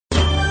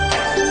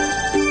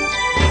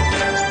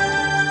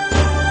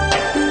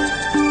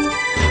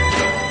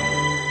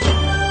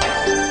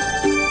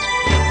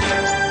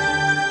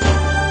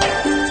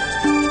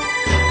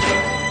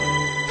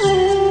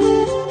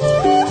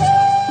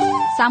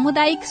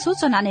सामुदायिक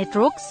सूचना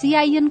network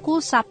CIN को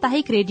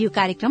साप्ताहिक रेडियो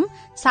कार्यक्रम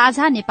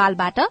साझा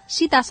नेपालबाट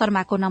सीता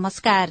शर्माको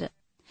नमस्कार।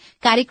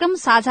 कार्यक्रम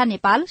साझा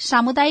नेपाल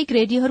सामुदायिक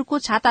रेडियोहरूको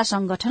छाता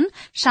संगठन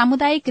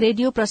सामुदायिक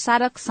रेडियो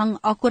प्रसारक संघ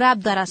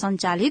अकुराबद्वारा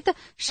संचालित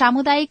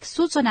सामुदायिक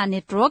सूचना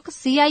नेटवर्क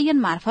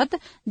CIN मार्फत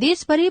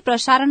देशभरि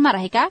प्रसारणमा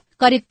रहेका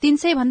करिब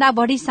 300 भन्दा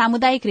बढ़ी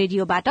सामुदायिक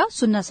रेडियोबाट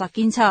सुन्न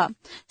सकिन्छ।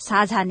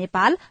 साझा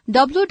नेपाल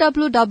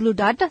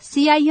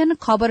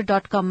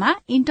www.cinkhabar.com मा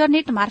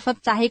इन्टरनेट मार्फत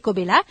चाहेको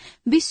बेला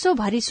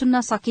विश्वभरि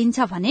सुन्न सकिन्छ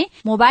भने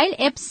मोबाइल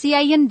एप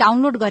CIN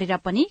डाउनलोड गरेर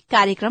पनि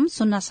कार्यक्रम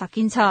सुन्न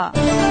सकिन्छ।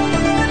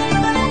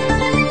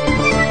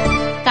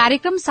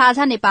 कार्यक्रम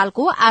साझा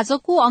नेपालको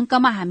आजको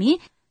अंकमा हामी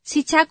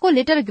शिक्षाको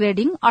लेटर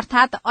ग्रेडिङ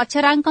अर्थात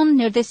अक्षरांकन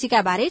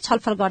निर्देशिका बारे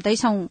छलफल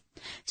गर्दैछौं।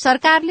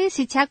 सरकारले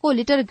शिक्षाको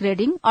लेटर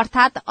ग्रेडिङ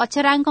अर्थात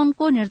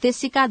अक्षरांकनको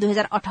निर्देशिका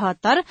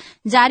 2078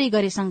 जारी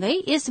गरेसँगै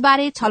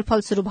यसबारे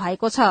छलफल शुरू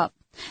भएको छ।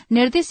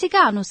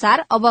 निर्देशिका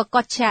अनुसार अब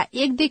कक्षा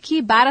 1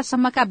 देखि 12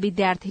 सम्मका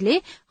विद्यार्थीले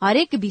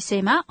हरेक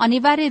विषयमा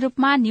अनिवार्य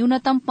रूपमा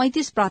न्यूनतम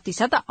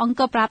 35% अंक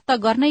प्राप्त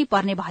गर्नै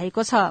पर्ने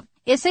भएको छ।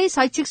 यसै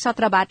शैक्षिक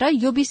सत्रबाट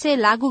यो विषय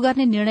लागू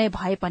गर्ने निर्णय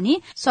भए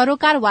पनि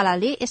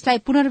सरोकारवालाले यसलाई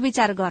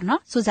पुनर्विचार गर्न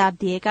सुझाव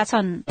दिएका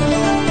छन्।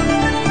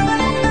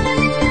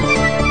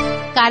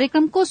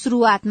 कार्यक्रमको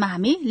शुरूआतमा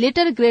हामी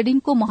लेटर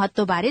ग्रेडिङको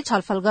महत्वबारे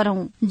छलफल गरौं।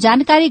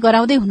 जानकारी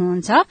गराउँदै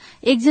हुनुहुन्छ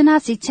एकजना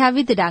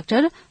शिक्षाविद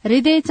डाक्टर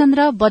हृदयचन्द्र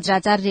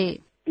बज्राचार्य।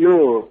 यो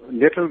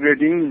लेटर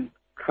ग्रेडिङ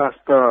खास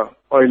त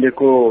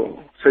अहिलेको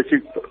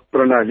शैक्षिक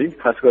प्रणाली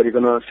खास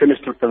गरिकन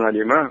सेमेस्टर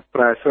प्रणालीमा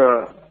प्रायः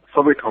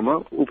सबै ठाउँमा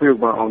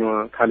उपयोगमा आउन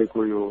थालेको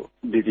यो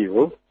विधि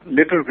हो।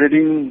 लेटर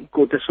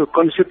ग्रेडिङको त्यसको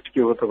कन्सेप्ट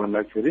के हो त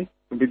भन्दाखेरि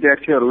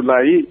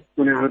विद्यार्थीहरूलाई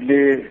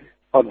उनीहरूले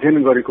अध्ययन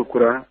गरेको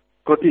कुरा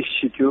कति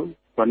सिक्यो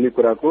भन्ने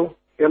कुराको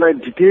यसलाई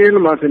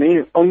डिटेलमा चाहिँ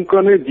अंक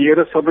नै दिएर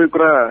सबै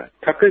कुरा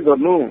ठ्याक्कै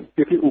गर्नु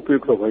त्यति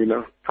उपयुक्त होइन।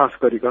 खास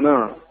गरिकन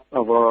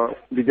अब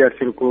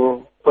विद्यार्थीहरूको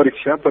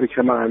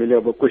परीक्षामा हामीले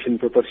अब क्वेशन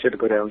पेपर सेट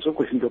गरेका हुन्छौँ।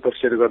 क्वेशन पेपर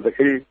सेट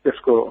गर्दाखेरि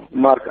त्यसको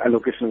मार्क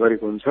एलोकेसन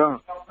गरेको हुन्छ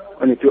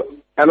अनि त्यो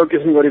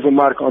एलोकेसन गरेको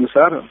मार्क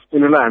अनुसार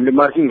उनीहरूलाई हामीले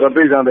मार्किङ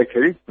गर्दै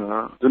जाँदाखेरि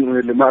जुन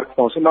उनीहरूले मार्क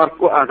पाउँछ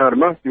मार्कको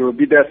आधारमा त्यो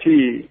विद्यार्थी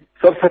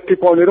 67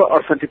 पाउने र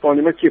 68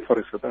 पाउनेमा के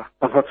फरक छ त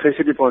अथवा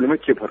 66 पाउनेमा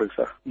के फरक छ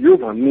यो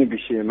भन्ने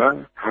विषयमा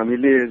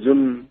हामीले जुन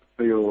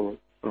यो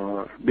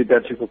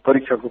विद्यार्थीको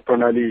परीक्षाको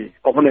प्रणाली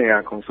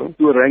अपनाइरहेका छौँ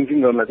त्यो र्याङ्किङ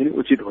गर्न चाहिँ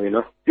उचित होइन।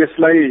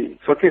 त्यसलाई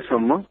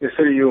सकेसम्म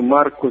यसरी यो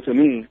मार्कको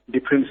चाहिँ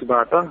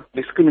डिफरेन्सबाट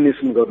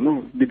डिस्क्रिमिनेसन गर्नु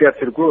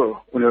विद्यार्थीहरूको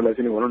उनीहरूलाई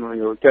चाहिँ भनौँ न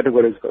यो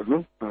क्याटेगोराइज गर्नु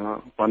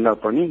भन्दा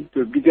पनि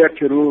त्यो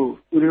विद्यार्थीहरू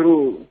उनीहरू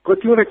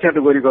कतिवटा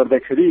क्याटेगोरी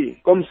गर्दाखेरि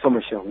कम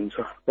समस्या हुन्छ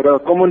र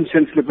कमन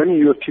सेन्सले पनि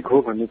यो ठिक हो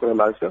भन्ने कुरा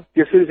लाग्छ।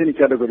 त्यसरी चाहिँ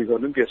क्याटेगोरी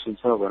गर्नु बेस्ट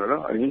हुन्छ भनेर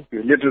अनि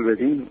यो लेटर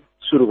ग्रेडिङ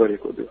सुरु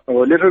गरेको थियो। अब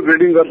लेटर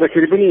ग्रेडिङ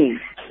गर्दाखेरि पनि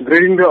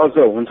ग्रेडिङ त अझ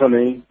हुन्छ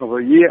नै। अब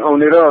ए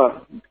आउने र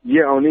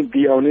ए आउने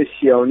बी आउने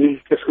सी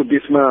आउने त्यसको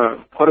बीचमा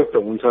फरक त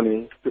हुन्छ नै।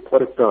 त्यो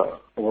फरक त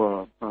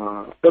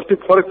तर त्यो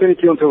फरक चाहिँ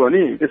के हुन्छ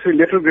भने यसरी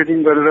लेटर ग्रेडिङ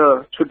गरेर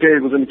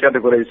छुट्याएको जुन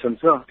क्याटेगोराइजेसन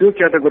छ त्यो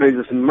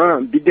क्याटेगोराइजेसनमा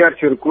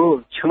विद्यार्थीहरूको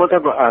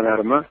क्षमताको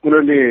आधारमा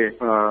उनीहरूले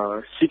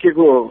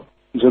सिकेको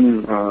जुन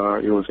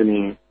यो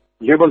चाहिँ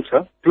लेभल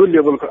छ त्यो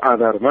लेभलको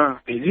आधारमा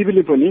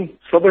भिजिबली पनि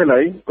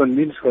सबैलाई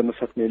कन्भिन्स गर्न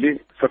सक्ने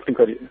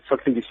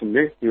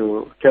किसिमले यो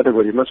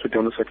क्याटेगोरीमा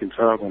छुट्याउन सकिन्छ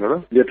भनेर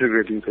लेटर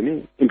ग्रेडिङ चाहिँ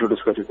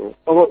इन्ट्रोड्युस गरेको हो।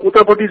 अब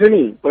उतापट्टि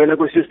चाहिँ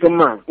पहिलाको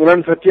सिस्टममा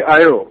 59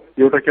 आयो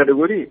एउटा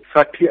क्याटेगोरी,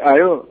 60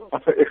 आयो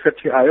अथवा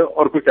 61 आयो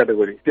अर्को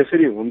क्याटेगोरी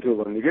त्यसरी हुन्थ्यो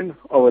भनेदेखि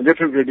अब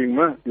लेटर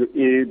ग्रेडिङमा यो ए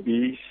बी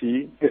सी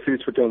यसरी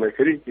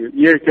छुट्याउँदाखेरि यो ए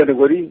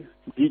category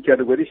be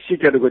category C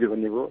category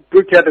भन्ने भयो।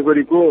 त्यो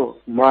क्याटेगोरीको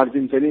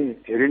मार्जिन चाहिँ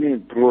धेरै नै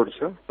ब्रोड छ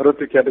र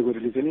त्यो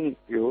क्याटेगोरीले चाहिँ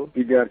यो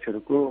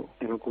विद्यार्थीहरूको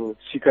उनीहरूको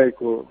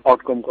सिकाइको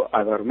आउटकमको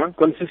आधारमा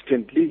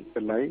कन्सिस्टेन्टली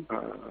त्यसलाई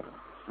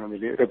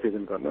हामीले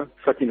रिप्रेजेन्ट गर्न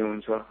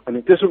सकिनुहुन्छ। अनि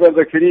त्यसो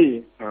गर्दाखेरि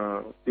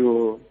त्यो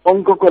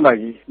अङ्कको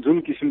लागि जुन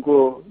किसिमको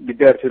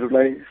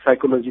विद्यार्थीहरूलाई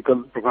साइकोलोजिकल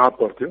प्रभाव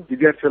पर्थ्यो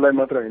विद्यार्थीहरूलाई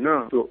मात्र होइन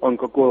त्यो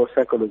अङ्कको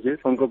साइकोलोजी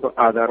अङ्कको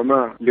आधारमा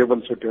लेभल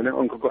छुट्याउने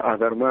अङ्कको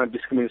आधारमा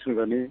डिस्क्रिमिनेसन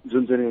गर्ने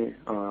जुन चाहिँ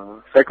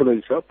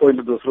साइकोलोजी छ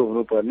पहिलो दोस्रो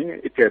हुनुपर्ने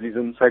इत्यादि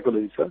जुन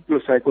साइकोलोजी छ त्यो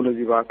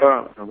साइकोलोजीबाट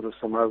हाम्रो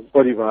समाज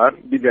परिवार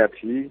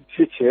विद्यार्थी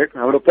शिक्षक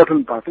हाम्रो पठन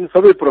पाठन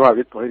सबै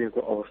प्रभावित भइरहेको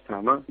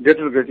अवस्थामा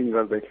लेटर ग्रेडिङ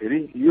गर्दाखेरि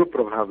यो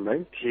प्रभावलाई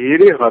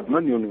धेरै हदमा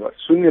न्यून गर्छ।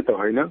 शून्य त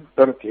होइन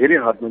तर धेरै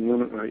हदमा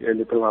न्यून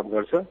यसले प्रभाव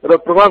गर्छ र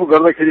प्रभाव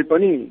गर्दाखेरि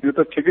पनि यो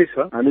त ठिकै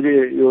छ। हामीले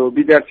यो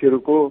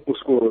विद्यार्थीहरूको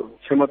उसको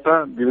क्षमता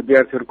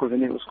विद्यार्थीहरूको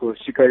चाहिँ उसको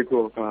सिकाइको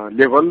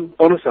लेभल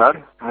अनुसार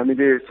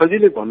हामीले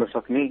सजिलै भन्न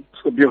सक्ने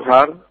उसको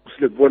व्यवहार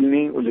उसले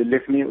बोल्ने उसले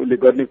लेख्ने उसले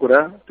गर्ने कुरा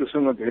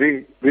त्योसँग धेरै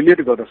रिलेट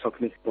गर्न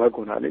सक्ने भएको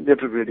हुनाले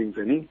लेटर ग्रेडिङ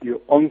चाहिँ यो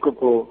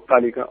अङ्कको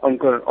तालिका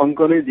अङ्क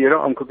नै दिएर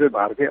अङ्ककै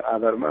भारकै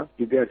आधारमा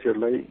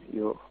विद्यार्थीहरूलाई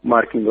यो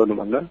मार्किङ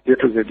गर्नुभन्दा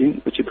लेटर ग्रेडिङ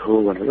उचित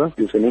हो भनेर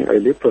यो चाहिँ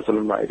अहिले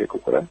प्रचलनमा आइरहेको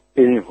कुरा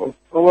यही हो।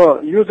 अब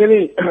यो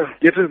चाहिँ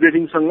लेटर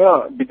ग्रेडिङसँग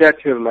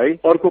विद्यार्थीहरूलाई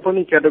अर्को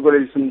पनि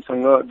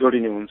क्याटेगोराइजेसनसँग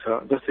जोडिने हुन्छ।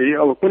 जस्तै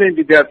अब कुनै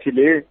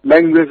विद्यार्थीले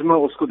ल्याङ्ग्वेजमा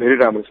उसको धेरै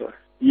राम्रो छ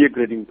ए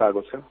ग्रेडिङ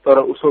पाएको छ तर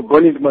उसको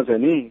गणितमा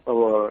चाहिँ नि अब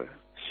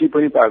सी सी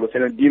पनि पाएको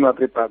छैन, डी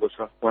मात्रै पाएको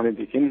छ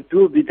भनेदेखि त्यो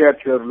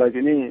विद्यार्थीहरूलाई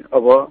पनि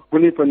अब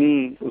कुनै पनि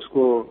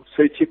उसको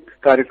शैक्षिक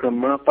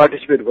कार्यक्रममा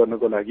पार्टिसिपेट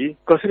गर्नको लागि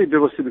कसरी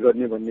व्यवस्थित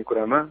गर्ने भन्ने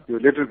कुरामा यो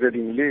लेटर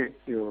ग्रेडिङले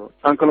यो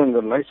आंकलन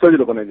गर्नलाई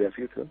सजिलो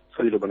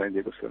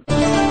बनाइदिएको छ।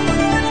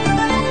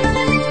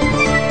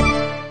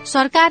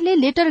 सरकारले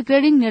लेटर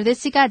ग्रेडिङ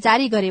निर्देशिका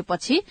जारी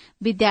गरेपछि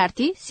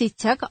विद्यार्थी,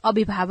 शिक्षक,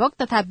 अभिभावक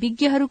तथा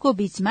विज्ञहरूको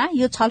बीचमा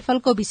यो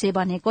छलफलको विषय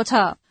बनेको छ।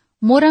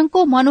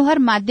 मोरङको मनोहर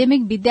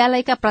माध्यमिक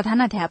विद्यालयका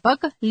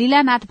प्रधानाध्यापक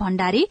लीलानाथ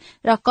भण्डारी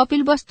र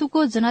कपिलवस्तुको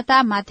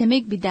जनता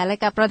माध्यमिक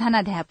विद्यालयका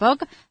प्रधानाध्यापक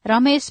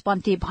रमेश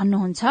पन्थी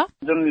भन्नुहुन्छ,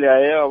 जुन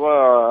ल्याए अब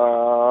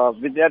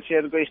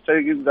विद्यार्थीहरूको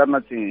स्थगित गर्न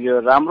चाहिँ यो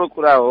राम्रो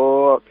कुरा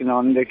हो,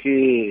 किनभनेदेखि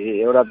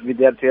एउटा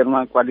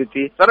विद्यार्थीहरूमा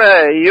क्वालिटी, तर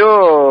यो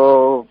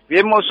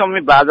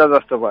बेमौसमी बाजा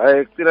जस्तो भयो।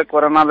 एकतिर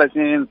कोरोनाले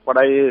चाहिँ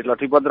पढाइ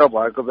लठीपद्र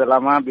भएको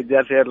बेलामा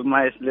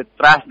विद्यार्थीहरूमा यसले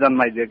त्रास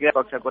जन्माइदियो कि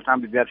कक्षा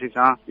कोठामा विद्यार्थी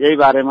छ, यही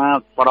बारेमा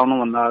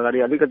पढाउनुभन्दा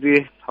अलिकति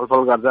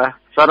छलफल गर्दा।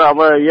 सर अब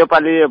यो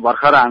पालि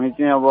भर्खर हामी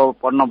चाहिँ अब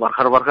पढ्न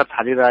भर्खर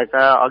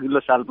थालिरहेका, अघिल्लो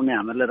साल पनि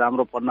हामीहरूले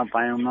राम्रो पढ्न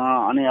पायौँ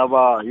अनि अब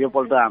यो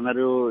पल्ट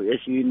हामीहरू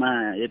एसीमा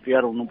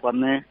एपीआर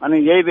हुनुपर्ने, अनि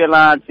यही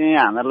बेला चाहिँ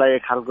हामीहरूलाई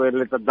एक खालको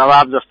यसले त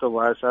दबाब जस्तो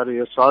भयो सर।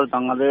 यो सहज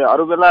ढङ्गले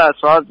अरू बेला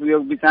सहज यो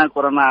बिचमा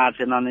कोरोना आएको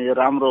थिएन अनि यो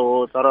राम्रो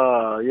हो, तर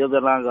यो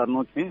बेला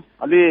गर्नु चाहिँ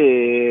अलि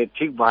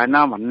ठिक भएन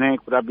भन्ने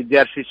कुरा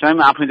विद्यार्थी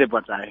स्वयं आफैले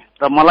बचाए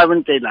र मलाई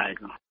पनि त्यही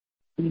लागेको।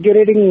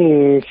 ग्रेडिङ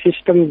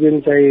सिस्टम जुन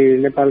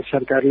चाहिँ नेपाल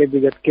सरकारले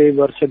विगत केही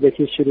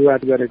वर्षदेखि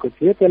सुरुवात गरेको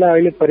थियो त्यसलाई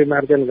अहिले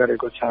परिमार्जन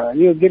गरेको छ।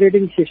 यो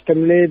ग्रेडिङ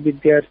सिस्टमले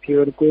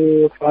विद्यार्थीहरूको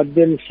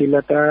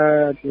अध्ययनशीलता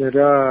र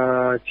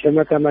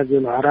क्षमतामा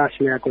जुन ह्रास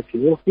ल्याएको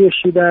थियो यो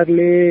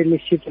सुधारले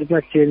निश्चित रूपमा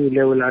चेन्ज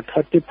ल्याउला।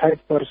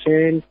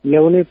 35%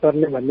 ल्याउनै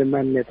पर्ने भन्ने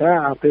मान्यता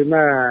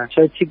आफैमा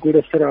शैक्षिक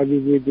गुणस्तर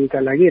अभिवृद्धिका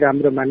लागि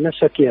राम्रो मान्न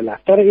सकिएला,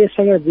 तर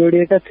यससँग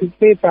जोडिएका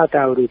थुप्रै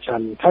पाटाहरू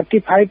छन्।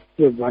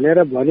 35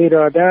 भनेर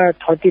भनिरहँदा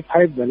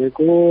 35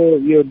 भनेको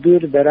यो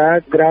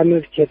दूरदराज ग्रामीण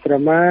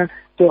क्षेत्रमा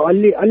त्यो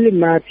अलि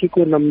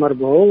माथिको नम्बर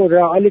भयो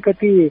र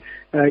अलिकति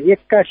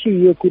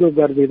 81 यो कुरो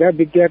गरिदिँदा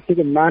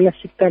विद्यार्थीको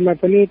मानसिकतामा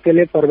पनि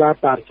त्यसले प्रभाव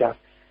पार्छ।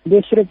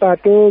 दोस्रो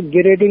पाटो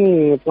ग्रेडिङ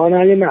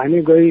प्रणालीमा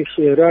हामी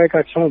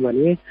गइरहेका छौँ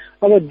भने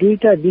अब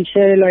दुईटा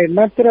विषयलाई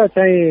मात्र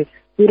चाहिँ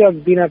पूरक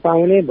दिन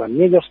पाउने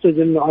भन्ने जस्तो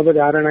जुन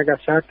अवधारणाका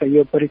साथ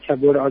यो परीक्षा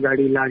बोर्ड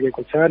अगाडि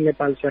लागेको छ,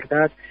 नेपाल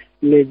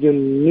सरकारले जुन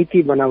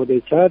नीति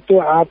बनाउँदैछ त्यो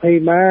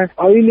आफैमा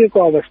अहिलेको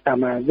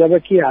अवस्थामा,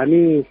 जबकि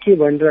हामी के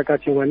भनिरहेका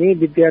छौँ भने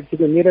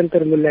विद्यार्थीको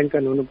निरन्तर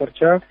मूल्याङ्कन हुनुपर्छ,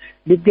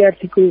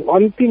 विद्यार्थीको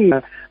अन्तिम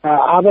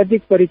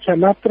आवधिक परीक्षा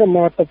मात्र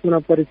महत्त्वपूर्ण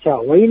परीक्षा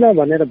होइन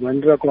भनेर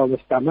भनिरहेको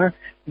अवस्थामा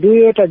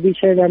दुईवटा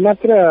विषयमा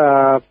मात्र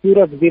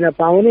पूरक दिन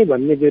पाउने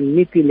भन्ने जुन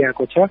नीति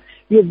ल्याएको छ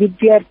यो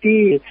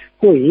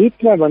विद्यार्थीको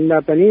हितमा भन्दा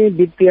पनि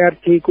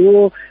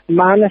विद्यार्थीको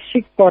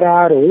मानसिक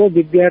प्रहार हो,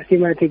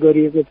 विद्यार्थीमाथि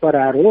गरिएको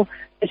प्रहार हो।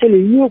 त्यसैले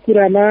यो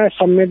कुरामा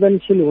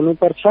संवेदनशील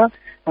हुनुपर्छ।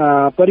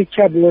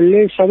 परीक्षा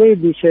बोर्डले सबै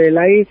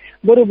विषयलाई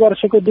बरु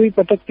वर्षको 2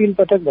 पटक 3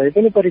 पटक भए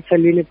पनि परीक्षा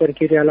लिने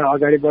प्रक्रियालाई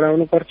अगाडि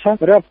बढाउनुपर्छ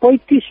र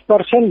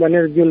 35%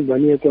 भनेर जुन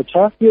भनिएको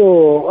छ यो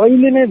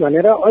अहिले नै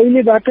भनेर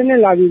अहिलेबाट नै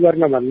लागू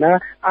गर्न भन्दा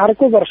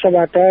अर्को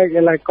वर्षबाट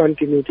यसलाई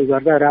कन्टिन्युटी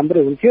गर्दा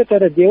राम्रो हुन्थ्यो।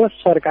 तर जे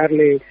होस्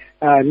सरकारले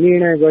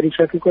निर्णय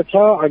गरिसकेको छ,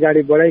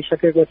 अगाडि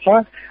बढाइसकेको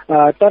छ,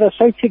 तर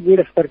शैक्षिक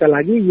गुणस्तरका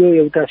लागि यो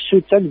एउटा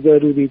सूचक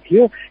जरुरी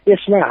थियो।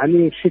 यसमा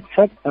हामी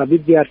शिक्षक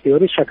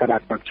विद्यार्थीहरू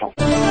सकारात्मक छौँ।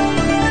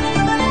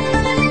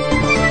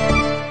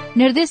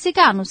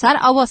 निर्देशिका अनुसार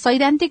अब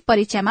सैद्धान्तिक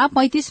परीक्षामा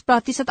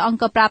 35%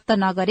 अंक प्राप्त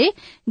नगरे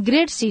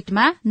ग्रेड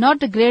सीटमा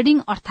नट ग्रेडिङ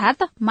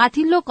अर्थात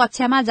माथिल्लो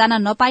कक्षामा जान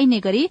नपाइने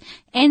गरी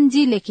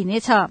एनजी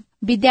लेखिनेछ।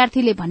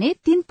 विद्यार्थीले भने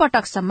 3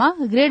 पटकसम्म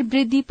ग्रेड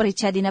वृद्धि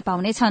परीक्षा दिन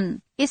पाउनेछन्।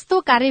 यस्तो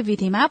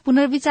कार्यविधिमा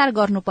पुनर्विचार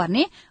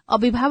गर्नुपर्ने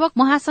अभिभावक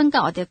महासंघका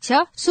अध्यक्ष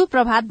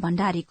सुप्रभात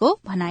भण्डारीको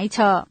भनाइ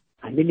छ।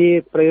 हामीले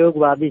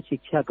प्रयोगवादी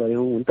शिक्षा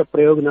गयौं, हुन त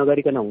प्रयोग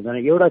नगरिकन हुँदैन।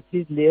 एउटा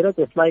चिज लिएर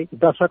त्यसलाई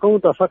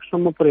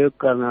दशकसम्म प्रयोग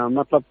गर्न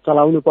मतलब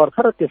चलाउनु पर्छ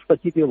र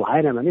त्यसपछि त्यो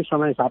भएन भने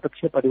समय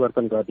सापेक्ष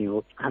परिवर्तन गर्ने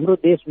हो। हाम्रो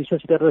देश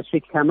विशेष गरेर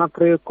शिक्षामा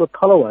प्रयोगको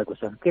थलो भएको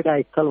छ,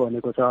 केटास्थल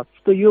भनेको छ।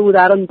 त यो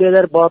उदाहरण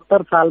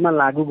 2072 सालमा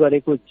लागू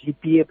गरेको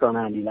जीपीए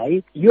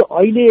प्रणालीलाई यो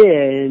अहिले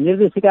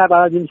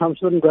निर्देशिकाबाट जुन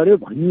संशोधन गर्यो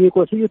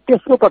भनिएको छ यो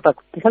तेस्रो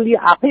पटक। त्यसैले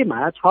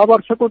आफैमा 6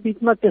 वर्षको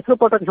बीचमा तेस्रो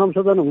पटक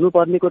संशोधन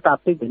हुनुपर्नेको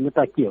तात्विक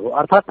भिन्नता के हो?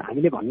 अर्थात्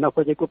हामीले भन्न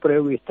खोजेको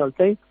प्रयोग स्थल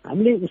चाहिँ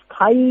हामीले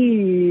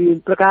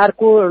स्थायी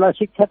प्रकारको एउटा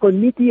शिक्षाको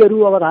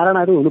नीतिहरू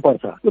अवधारणाहरू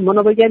हुनुपर्छ। यो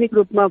मनोवैज्ञानिक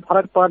रूपमा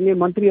फरक पर्ने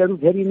मन्त्रीहरू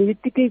फेरिने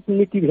बित्तिकै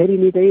नीति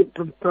फेरिने चाहिँ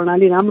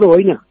प्रणाली राम्रो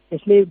होइन।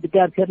 यसले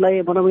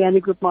विद्यार्थीहरूलाई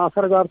मनोवैज्ञानिक रूपमा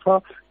असर गर्छ,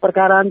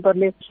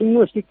 प्रकारान्तरले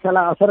सिङ्गो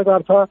शिक्षालाई असर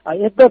गर्छ।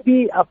 यद्यपि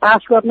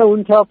पास गर्न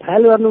हुन्छ,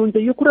 फेल गर्नुहुन्छ,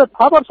 यो कुरा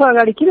 6 वर्ष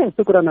अगाडि किन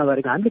यस्तो कुरा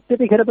नगरेको? हामीले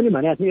त्यतिखेर पनि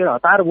भनेको थियौँ एउटा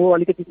हतार भयो,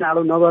 अलिकति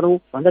चाँडो नगरौँ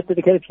भन्दा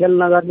त्यतिखेर फेल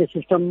नगर्ने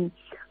सिस्टम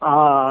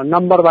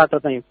नम्बरबाट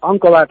चाहिँ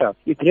अङ्कबाट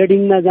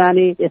ग्रेडिङमा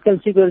जाने,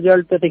 एसएलसीको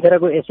रिजल्ट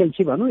त्यतिखेरको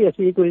एसएलसी भनौँ,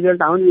 एसएलसीको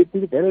रिजल्ट आउने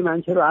बित्तिकै धेरै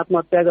मान्छेहरू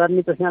आत्महत्या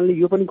गर्ने, त्यस कारणले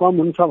यो पनि कम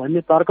हुन्छ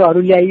भन्ने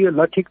तर्कहरू ल्याइयो।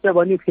 ल ठिक छ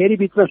भन्यो, फेरि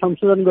भित्र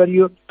संशोधन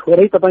गरियो।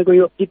 थोरै तपाईँको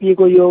यो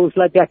जिपिएको यो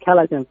उसलाई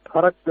व्याख्यालाई चाहिँ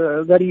फरक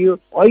गरियो।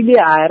 अहिले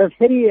आएर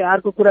फेरि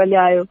अर्को कुरा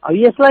ल्यायो। अब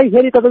यसलाई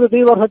फेरि तपाईँको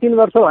 2 वर्ष 3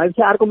 वर्ष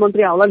भएपछि अर्को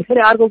मन्त्री आउला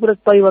फेरि अर्को कुरा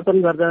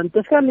परिवर्तन गर्दैन।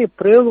 त्यसकारणले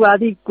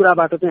प्रयोगवादी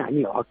कुराबाट चाहिँ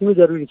हामी हट्नु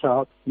जरुरी छ।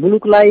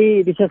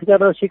 मुलुकलाई विशेष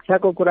गरेर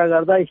शिक्षाको कुरा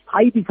गर्दा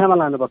स्थायी दिशामा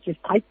लानुपर्छ,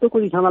 स्थायित्वको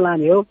दिशामा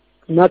लाने हो,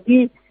 न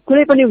कि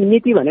कुनै पनि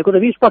नीति भनेको त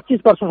 20-25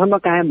 वर्षसम्म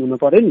कायम हुनु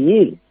पर्यो नि।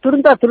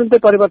 तुरुन्तै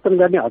परिवर्तन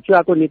गर्ने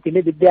हचुवाको नीतिले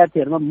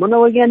विद्यार्थीहरूमा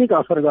मनोवैज्ञानिक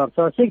असर गर्छ,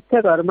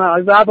 शिक्षकहरूमा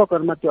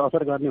अभिभावकहरूमा त्यो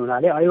असर गर्ने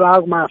हुनाले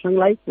अभिभावक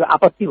महासंघलाई यो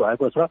आपत्ति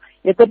भएको छ।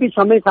 यद्यपि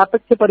समय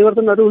सापेक्ष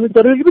परिवर्तनहरू हुनु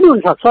जरुरी पनि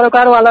हुन्छ।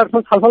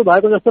 सरकारवालाहरूसँग छलफल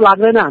भएको जस्तो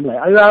लाग्दैन हामीलाई।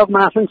 अभिभावक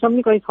महासंघसँग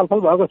पनि कहीँ छलफल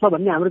भएको छ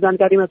भन्ने हाम्रो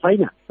जानकारीमा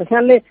छैन।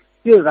 त्यसकारणले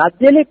त्यो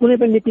राज्यले कुनै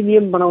पनि नीति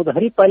नियम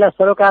बनाउँदाखेरि पहिला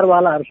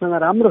सरकारवालाहरूसँग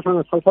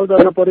राम्रोसँग छलफल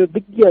गर्न पर्यो,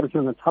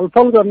 विज्ञहरूसँग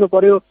छलफल गर्नु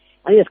पर्यो।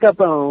 अनि यसका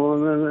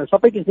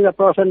सबै किसिमका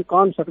प्रस एन्ड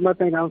कन्सहरूमा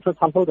चाहिँ आउँछ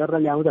छलफल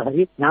गरेर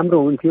ल्याउँदाखेरि राम्रो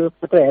हुन्थ्यो।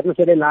 नत्र हेर्नुहोस्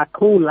यसले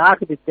लाखौं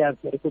लाख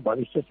विद्यार्थीहरूको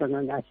भविष्यसँग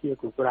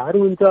गाँसिएको कुराहरू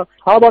हुन्छ।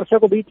 6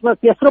 वर्षको बिचमा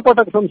तेस्रो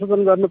पटक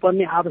संशोधन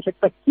गर्नुपर्ने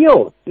आवश्यकता के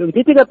हो? यो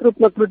नीतिगत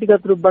रूपमा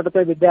त्रुटिगत रूपबाट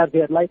चाहिँ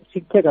विद्यार्थीहरूलाई,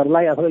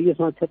 शिक्षकहरूलाई अथवा यो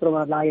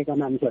क्षेत्रमा लागेका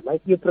मानिसहरूलाई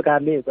यो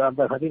प्रकारले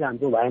गर्दाखेरि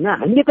राम्रो भएन।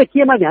 हामीले त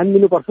केमा ध्यान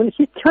दिनुपर्छ भने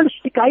शिक्षण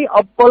सिकाइ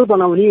अब्बल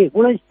बनाउने,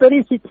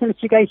 गुणस्तरीय शिक्षण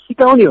सिकाइ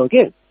सिकाउने हो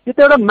के। यो त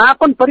एउटा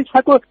मापन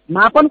परीक्षाको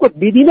मापनको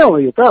विधि नै हो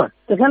यो त।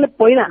 त्यसकारणले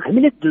पहिला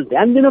हामीले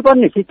ध्यान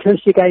दिनुपर्ने शिक्षण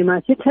सिकाइमा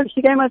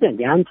चाहिँ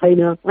ध्यान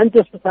छैन। अनि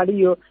त्यस पछाडि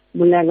यो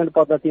मूल्याङ्कन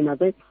पद्धतिमा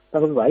चाहिँ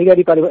तपाईँको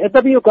घरिघरि परिवर्तन,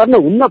 यद्यपि यो गर्न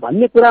हुन्न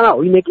भन्ने कुरामा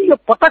होइन कि यो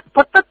पटक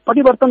पटक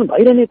परिवर्तन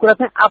भइरहने कुरा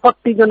चाहिँ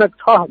आपत्तिजनक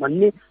छ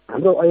भन्ने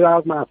हाम्रो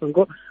अभिभावक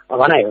महासंघको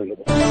भनाइ हो।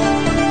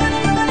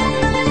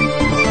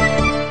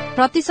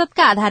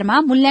 प्रतिशतका आधारमा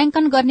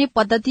मूल्याङ्कन गर्ने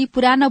पद्धति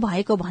पुरानो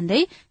भएको भन्दै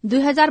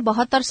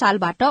 2072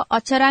 सालबाट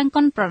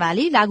अक्षराङ्कन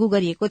प्रणाली लागू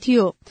गरिएको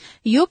थियो।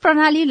 यो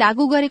प्रणाली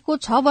लागू गरेको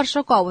 6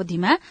 वर्षको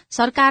अवधिमा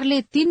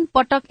सरकारले 3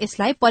 पटक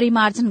यसलाई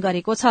परिमार्जन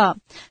गरेको छ।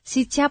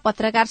 शिक्षा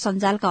पत्रकार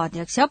सञ्जालका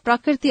अध्यक्ष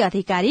प्रकृति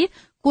अधिकारी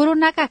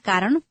कोरोनाका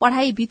कारण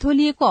पढ़ाई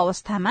बिथोलिएको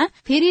अवस्थामा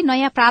फेरि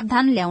नयाँ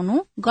प्रावधान ल्याउनु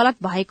गलत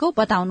भएको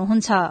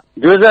बताउनुहुन्छ।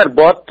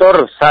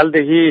 2072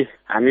 सालदेखि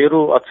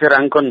हामीहरू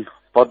अक्षराङ्कन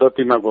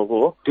पद्धतिमा गएको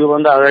हो।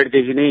 त्योभन्दा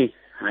अगाडिदेखि नै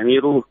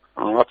हामीहरू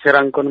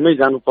अक्षराङ्कनमै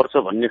जानुपर्छ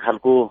भन्ने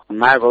खालको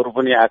मागहरू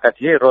पनि आएका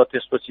थिए र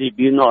त्यसपछि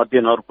विभिन्न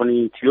अध्ययनहरू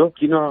पनि थियो।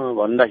 किन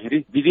भन्दाखेरि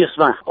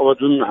विदेशमा अब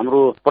जुन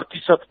हाम्रो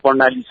प्रतिशत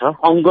प्रणाली छ,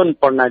 अङ्कन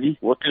प्रणाली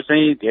हो, त्यो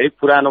चाहिँ धेरै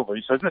पुरानो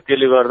भइसक्यो।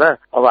 त्यसले गर्दा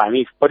अब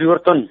हामी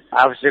परिवर्तन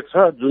आवश्यक छ।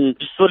 जुन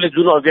विश्वले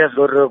जुन अभ्यास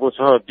गरिरहेको छ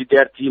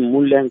विद्यार्थी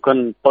मूल्याङ्कन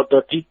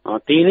पद्धति,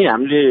 त्यही नै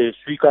हामीले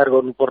स्वीकार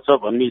गर्नुपर्छ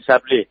भन्ने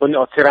हिसाबले पनि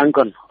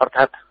अक्षराङ्कन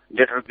अर्थात्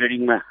लेटर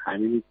ग्रेडिङमा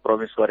हामी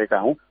प्रवेश गरेका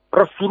हौं।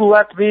 र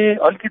सुरुवातमै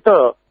अलिकति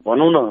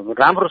भनौँ न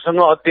राम्रोसँग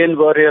अध्ययन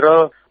गरेर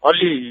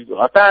अलि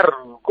हतार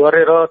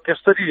गरेर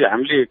त्यसरी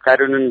हामीले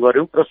कार्यान्वयन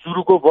गर्यौं र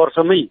सुरुको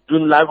वर्षमै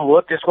जुन लागू भयो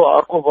त्यसको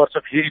अर्को वर्ष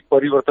फेरि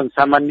परिवर्तन,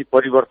 सामान्य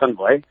परिवर्तन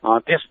भए।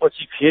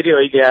 त्यसपछि फेरि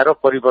अहिले आएर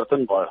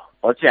परिवर्तन भयो।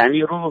 पछि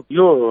हामीहरू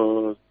यो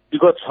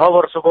विगत 6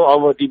 वर्षको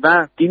अवधिमा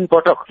 3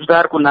 पटक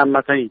सुधारको नाममा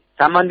चाहिँ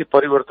सामान्य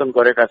परिवर्तन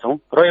गरेका छौं।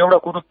 र एउटा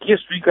कुरो के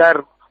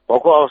स्वीकार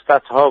भएको अवस्था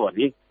छ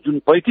भने जुन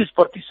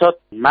 35%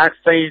 मार्क्स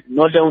चाहिँ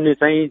नल्याउने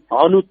चाहिँ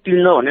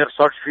अनुत्तीर्ण भनेर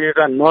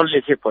सर्टिफिकेटमा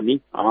नलेखे पनि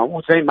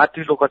ऊ चाहिँ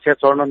माथिल्लो कक्षा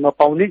चढ्न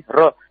नपाउने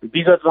र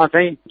विगतमा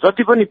चाहिँ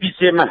जति पनि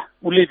विषयमा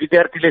उसले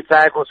विद्यार्थीले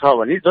चाहेको छ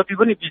भने जति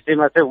पनि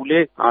विषयमा चाहिँ उसले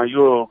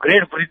यो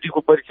ग्रेड वृद्धिको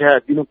परीक्षा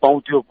दिन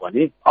पाउँथ्यो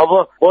भने अब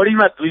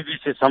बढीमा 2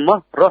 विषयसम्म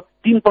र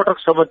 3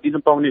 पटकसम्म दिन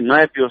पाउने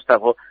नयाँ व्यवस्था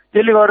हो।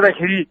 त्यसले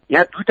गर्दाखेरि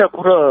यहाँ दुईटा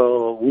कुरो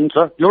हुन्छ।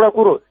 एउटा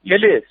कुरो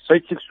यसले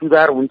शैक्षिक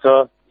सुधार हुन्छ।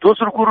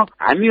 दोस्रो कुरो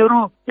हामीहरू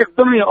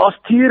एकदमै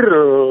अस्थिर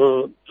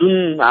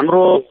जुन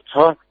हाम्रो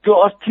छ त्यो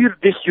अस्थिर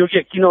देखियो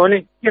कि किनभने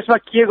यसमा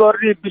के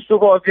गर्ने,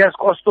 विश्वको अभ्यास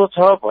कस्तो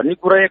छ भन्ने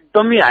कुरा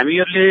एकदमै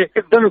हामीहरूले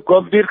एकदमै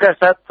गम्भीरका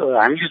साथ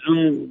हामीले जुन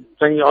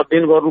चाहिँ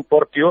अध्ययन गर्नु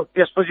पर्थ्यो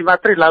त्यसपछि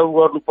मात्रै लागू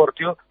गर्नु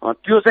पर्थ्यो,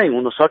 त्यो चाहिँ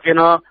हुन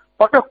सकेन।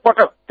 पटक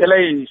पटक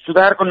त्यसलाई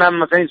सुधारको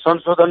नाममा चाहिँ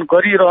संशोधन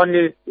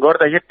गरिरहने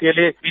गर्दाखेरि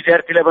त्यसले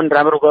विद्यार्थीलाई पनि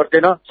राम्रो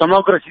गर्दैन,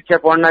 समग्र शिक्षा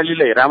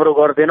प्रणालीलाई राम्रो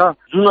गर्दैन।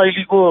 जुन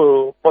अहिलेको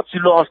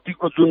पछिल्लो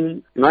अस्तिको जुन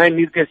नयाँ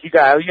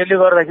निर्देशिका आयो यसले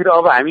गर्दाखेरि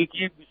अब हामी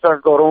के विश्वास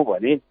गरौं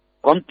भने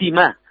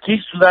कम्तीमा केही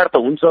सुधार त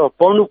हुन्छ,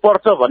 पढ्नु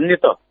पर्छ भन्ने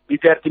त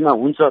विद्यार्थीमा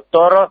हुन्छ।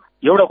 तर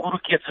एउटा कुरो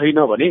के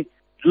छैन भने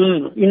जुन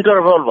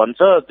इन्टरभल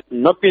भन्छ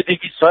 90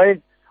 देखि 100,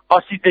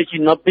 80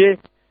 देखि 90,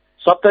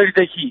 70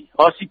 देखि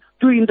 80,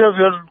 त्यो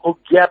इन्टरभलको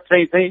ग्याप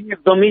चाहिँ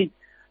एकदमै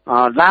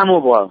लामो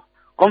भयो।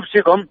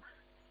 कमसे कम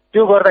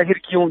त्यो गर्दाखेरि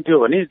के हुन्थ्यो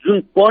भने जुन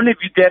पढ्ने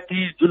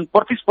विद्यार्थी, जुन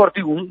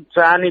प्रतिस्पर्धी हुन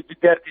चाहने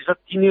विद्यार्थी छ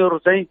तिनीहरू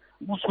चाहिँ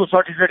उसको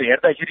सर्टिफिकेट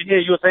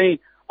हेर्दाखेरि यो चाहिँ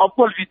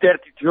अब्बल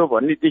विद्यार्थी थियो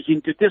भन्ने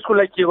देखिन्थ्यो। त्यसको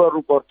लागि के गर्नु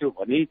पर्थ्यो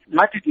भने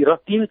माथितिर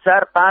 3,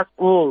 4, 5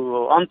 को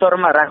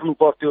अन्तरमा राख्नु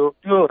पर्थ्यो,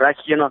 त्यो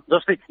राखिएन।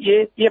 जस्तै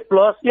ए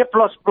प्लस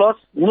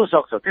हुन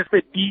सक्छ, त्यस्तै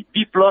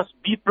बी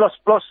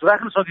प्लस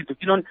राख्न सकिन्थ्यो।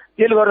 किनभने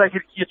त्यसले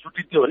गर्दाखेरि के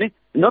छुटिन्थ्यो भने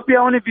 90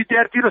 आउने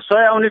विद्यार्थी र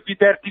 100 आउने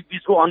विद्यार्थी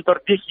बीचको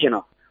अन्तर देखिएन।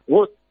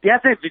 हो त्यहाँ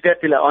चाहिँ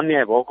विद्यार्थीलाई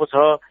अन्याय भएको छ।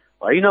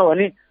 होइन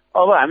भने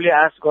अब हामीले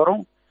आश गरौं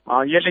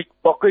यसले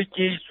पक्कै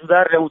केही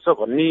सुधार ल्याउँछ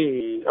भन्ने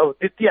अब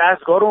त्यति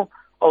आश गरौं।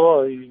 अब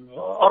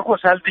अर्को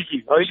सालदेखि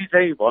अहिले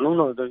चाहिँ भनौँ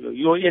न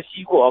यो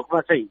एससीको हकमा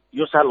चाहिँ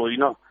यो साल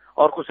होइन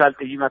अर्को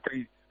सालदेखि मात्रै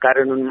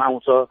कार्यान्वयनमा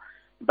आउँछ।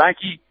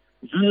 बाँकी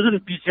जुन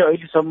पछि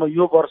अहिलेसम्म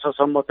यो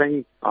वर्षसम्म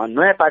चाहिँ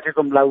नयाँ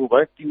पाठ्यक्रम लागू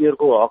भयो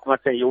तिनीहरूको हकमा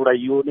चाहिँ एउटा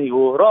यो नै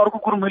हो। र अर्को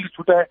कुरो मैले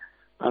छुटाएँ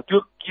त्यो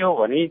के हो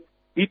भने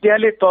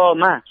विद्यालय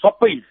तहमा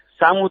सबै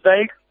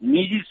सामुदायिक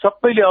निजी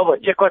सबैले अब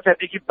 1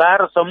 कक्षादेखि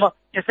 12 सम्म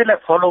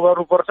यसैलाई फलो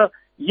गर्नुपर्छ।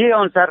 यही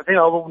अनुसार चाहिँ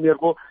अब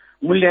उनीहरूको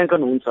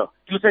मूल्याङ्कन हुन्छ।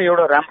 त्यो चाहिँ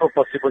एउटा राम्रो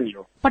पक्ष पनि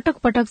हो। पटक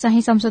पटक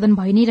चाहिँ संशोधन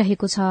भइ नै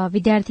रहेको छ।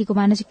 विद्यार्थीको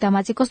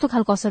मानसिकतामा चाहिँ कस्तो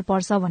खालको असर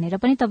पर्छ भनेर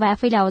पनि तपाईँ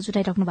आफैले आवाज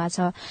उठाइराख्नु भएको छ।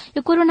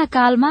 यो कोरोना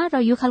कालमा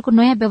र यो खालको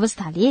नयाँ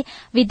व्यवस्थाले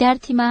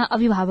विद्यार्थीमा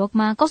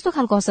अभिभावकमा कस्तो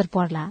खालको असर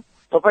पर्ला?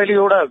 तपाईले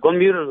एउटा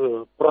गम्भीर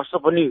प्रश्न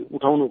पनि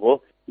उठाउनु भयो।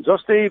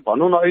 जस्तै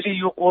भनौँ न अहिले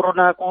यो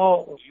कोरोनाको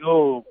यो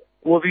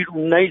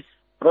कोभिड-19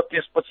 र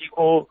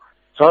त्यसपछिको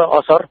छ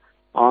असर,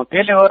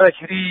 त्यसले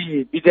गर्दाखेरि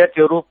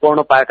विद्यार्थीहरू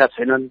पढ्न पाएका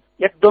छैनन्।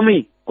 एकदमै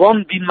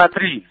कम दिन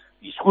मात्रै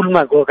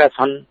स्कुलमा गएका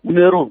छन्।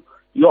 उनीहरू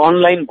यो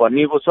अनलाइन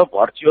भनिएको छ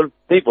भर्चुअल,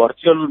 त्यही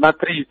भर्चुअल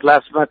मात्रै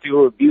क्लासमा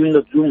त्यो विभिन्न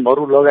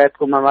जुमहरू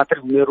लगायतकोमा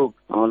मात्रै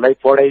उनीहरूलाई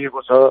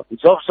पढाइएको छ।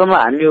 जबसम्म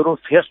हामीहरू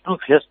फेस टु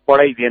फेस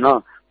पढाइदिएन,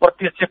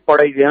 प्रत्यक्ष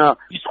पढाइदिएन,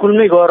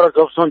 स्कुलमै गएर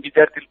जबसम्म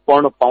विद्यार्थीले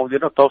पढ्न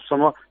पाउँदैन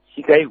तबसम्म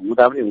सिकाइ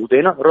हुँदा पनि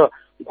हुँदैन र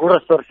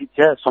गुणस्तर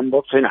शिक्षा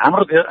सम्भव छैन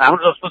हाम्रो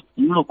जस्तो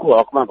मुलुकको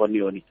हकमा भन्ने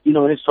हो नि।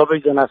 किनभने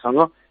सबैजनासँग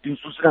त्यो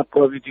सूचना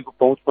प्रविधिको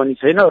पहुँच पनि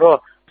छैन र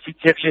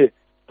शिक्षकले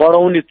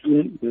पढाउने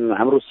जुन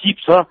हाम्रो सिप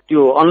छ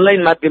त्यो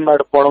अनलाइन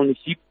माध्यमबाट पढाउने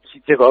सिप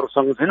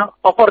शिक्षकहरूसँग छैन।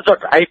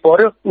 अपरचट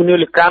आइपर्यो,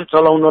 उनीहरूले काम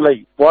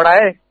चलाउनलाई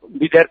पढाए,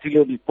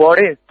 विद्यार्थीले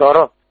पढे, तर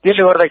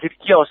त्यसले गर्दाखेरि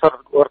के असर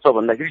गर्छ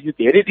भन्दाखेरि यो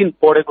धेरै दिन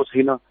पढेको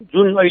छैन।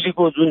 जुन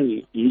अहिलेको जुन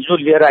हिजो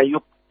लिएर आयो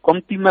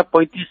कम्तीमा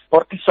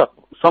 35%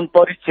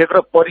 सम्परीक्षक र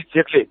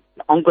परीक्षकले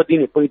अङ्क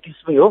दिने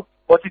 35मै हो।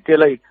 पछि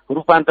त्यसलाई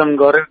रूपान्तरण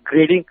गरेर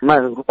ग्रेडिङमा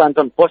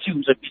रूपान्तरण पछि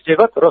हुन्छ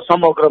विषयगत र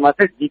समग्रमा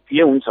चाहिँ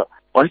जिपिए हुन्छ।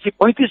 भनेपछि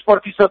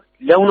 35%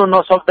 ल्याउन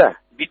नसक्दा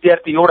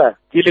विद्यार्थी एउटा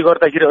त्यसले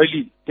गर्दाखेरि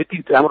अहिले त्यति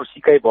राम्रो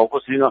सिकाइ भएको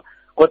छैन।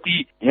 कति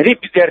धेरै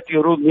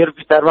विद्यार्थीहरू मेरो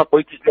विचारमा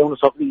 35 ल्याउन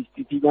सक्ने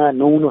स्थितिमा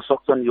नहुन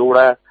सक्छन्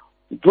एउटा।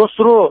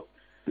 दोस्रो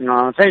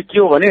चाहिँ के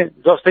हो भने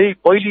जस्तै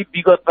पहिले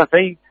विगतमा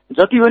चाहिँ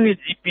जति पनि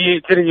जिपिए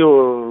के अरे यो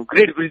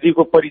ग्रेड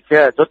वृद्धिको परीक्षा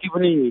जति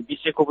पनि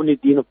विषयको पनि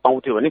दिन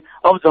पाउँथ्यो भने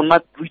अब जम्मा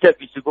 2टा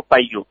विषयको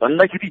पाइयो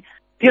भन्दाखेरि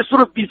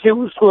तेस्रो विषय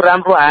उसको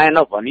राम्रो आएन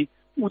भने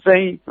ऊ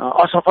चाहिँ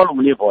असफल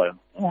हुने भयो,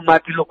 ऊ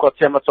माथिल्लो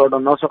कक्षामा चढ्न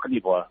नसक्ने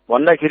भयो।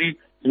 भन्दाखेरि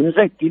जुन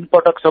चाहिँ 3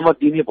 पटकसम्म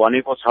दिने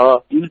भनेको छ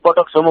 3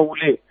 पटकसम्म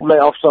उसलाई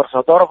अवसर छ,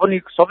 तर पनि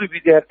सबै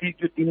विद्यार्थी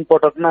त्यो 3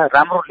 पटकमा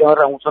राम्रो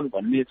ल्याएर आउँछन्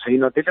भन्ने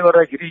छैन। त्यसले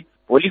गर्दाखेरि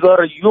भोलि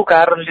गएर यो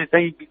कारणले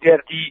चाहिँ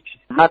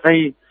विद्यार्थीमा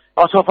चाहिँ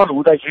असफल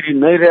हुँदाखेरि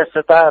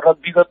नैराश्यता र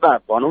विगतमा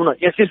भनौँ न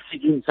एसएलसी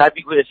जुन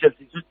साबीको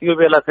एसएलसी जुन त्यो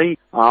बेला चाहिँ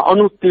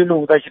अनुत्तीर्ण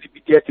हुँदाखेरि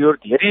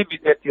धेरै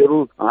विद्यार्थीहरू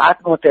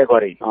आत्महत्या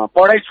गरे,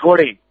 पढाइ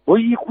छोडे। हो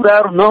यी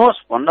कुराहरू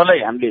नहोस् भन्नलाई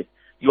हामीले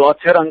यो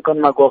अक्षर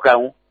अङ्कनमा गएका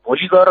हौँ।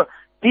 भोलि गएर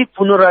त्यही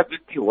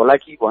पुनरावृत्ति होला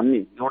कि भन्ने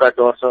एउटा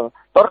डर छ।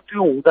 तर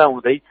त्यो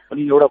हुँदै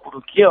अनि एउटा कुरो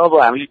के अब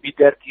हामीले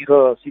विद्यार्थी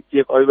र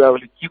शिक्षक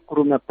अभिभावकले के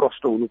कुरोमा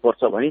प्रश्न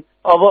हुनुपर्छ भने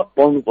अब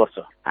पढ्नुपर्छ।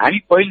 हामी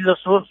पहिले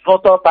जस्तो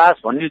स्वतः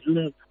पास भन्ने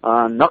जुन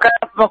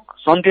नकारात्मक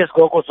सन्देश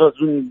गएको छ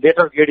जुन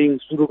लेटर ग्रेडिङ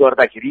सुरु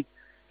गर्दाखेरि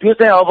त्यो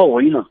चाहिँ अब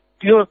होइन।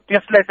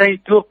 त्यसलाई चाहिँ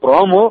त्यो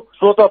भ्रम हो।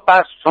 स्वतः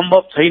पास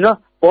सम्भव छैन,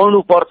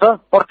 पढ्नुपर्छ,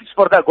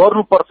 प्रतिस्पर्धा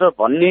गर्नुपर्छ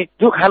भन्ने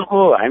त्यो खालको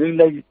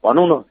हामीलाई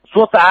भनौँ न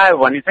सोच आयो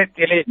भने चाहिँ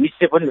त्यसले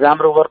निश्चय पनि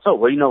राम्रो गर्छ,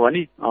 होइन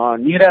भने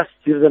निराश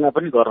सिर्जना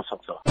पनि गर्न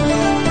सक्छ।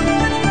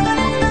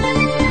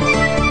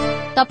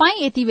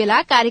 तपाई यति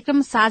बेला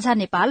कार्यक्रम साझा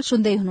नेपाल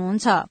सुन्दै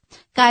हुनुहुन्छ।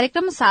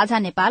 कार्यक्रम साझा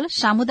नेपाल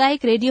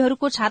सामुदायिक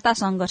रेडियोहरूको छाता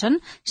संगठन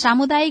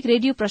सामुदायिक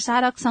रेडियो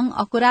प्रसारक संघ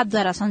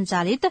अकुराबद्वारा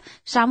संचालित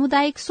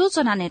सामुदायिक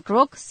सूचना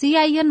नेटवर्क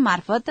सीआईएन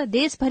मार्फत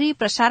देशभरि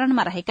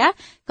प्रसारणमा रहेका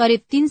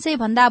करिब 300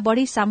 भन्दा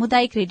बढ़ी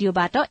सामुदायिक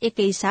रेडियोबाट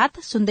एकैसाथ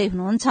सुन्दै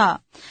हुनुहुन्छ।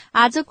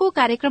 आजको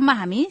कार्यक्रममा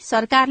हामी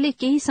सरकारले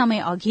केही समय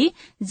अघि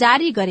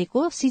जारी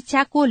गरेको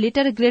शिक्षाको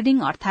लेटर ग्रेडिङ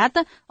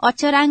अर्थात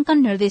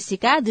अक्षराङ्कन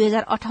निर्देशिका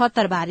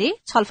 2078 बारे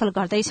छलफल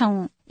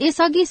गर्दैछौं।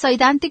 यसअघि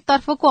सैद्धान्तिक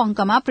तर्फको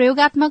अंकमा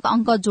प्रयोगात्मक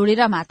अंक जोडेर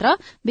मात्र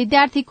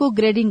विद्यार्थीको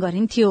ग्रेडिङ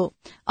गरिन्थ्यो।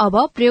 अब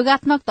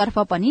प्रयोगात्मक तर्फ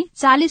पनि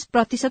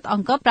 40%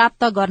 अंक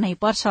प्राप्त गर्नै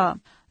पर्छ।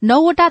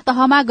 9वटा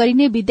तहमा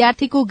गरिने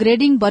विद्यार्थीको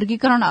ग्रेडिङ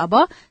वर्गीकरण अब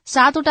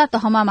 7वटा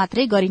तहमा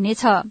मात्रै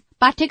गरिनेछ।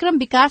 पाठ्यक्रम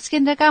विकास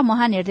केन्द्रका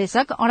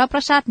महानिर्देशक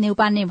अणप्रसाद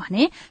नेउपाने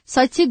भने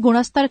शैक्षिक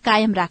गुणस्तर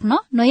कायम राख्न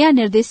नयाँ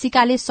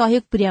निर्देशिकाले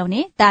सहयोग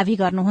पुर्याउने दावी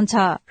गर्नुहुन्छ।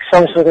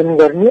 संशोधन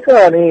गर्ने र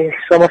अनि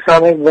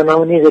समसामयिक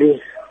बनाउने गरी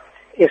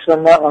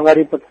यसभन्दा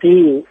अगाडिपट्टि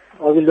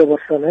अघिल्लो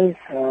वर्ष नै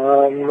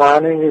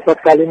महानगरीय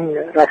तत्कालीन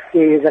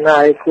राष्ट्रिय योजना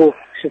आयोगको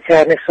शिक्षा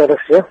गर्ने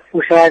सदस्य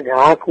उषा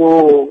झाको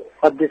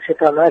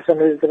अध्यक्षतामा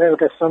संयोजित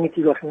एउटा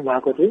समिति गठन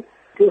भएको थियो।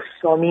 त्यो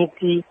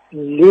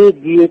समितिले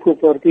दिएको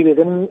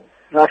प्रतिवेदन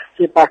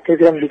राष्ट्रिय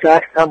पाठ्यक्रम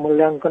विकासका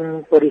मूल्याङ्कन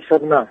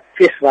परिषदमा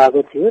पेश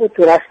भएको थियो र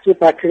त्यो राष्ट्रिय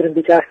पाठ्यक्रम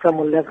विकासका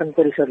मूल्याङ्कन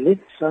परिषदले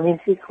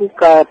समितिको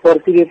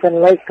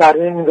प्रतिवेदनलाई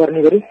कार्यान्वयन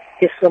गर्ने गरी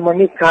यस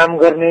सम्बन्धी काम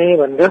गर्ने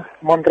भनेर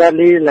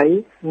मन्त्रालयलाई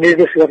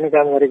निर्देश गर्ने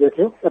काम गरेको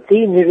थियो।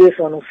 ती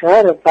निर्देश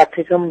अनुसार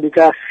पाठ्यक्रम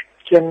विकास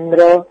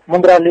केन्द्र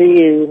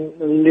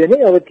मन्त्रालयले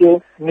नै अब त्यो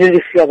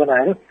निर्देशिका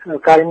बनाएर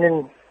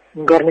कार्यान्वयन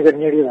गर्ने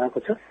निर्णय भएको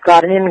छ।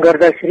 कार्यान्वयन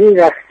गर्दाखेरि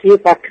राष्ट्रिय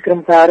पाठ्यक्रम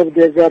प्रारूप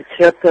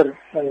 2076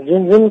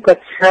 जुन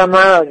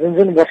कक्षामा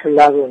जुन वर्ष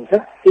लागू हुन्छ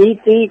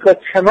त्यही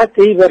कक्षामा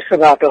त्यही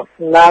वर्षबाट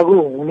लागू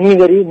हुने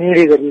गरी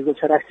निर्णय गरिएको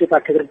छ। राष्ट्रिय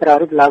पाठ्यक्रम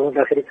प्रारूप लागू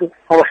हुँदाखेरिको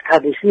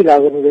अवस्थादेखि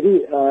लागू हुने गरी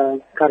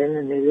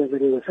कार्यान्वयन निर्णय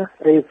गरिएको छ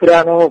र यो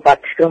पुरानो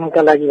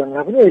पाठ्यक्रमका लागि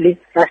भन्दा पनि अहिले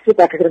राष्ट्रिय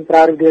पाठ्यक्रम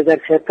प्रारूप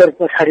 2076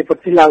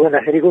 पछाडिपट्टि लागू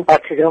हुँदाखेरिको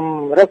पाठ्यक्रम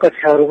र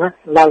कक्षाहरूमा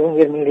लागू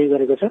गर्ने निर्णय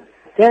गरेको छ।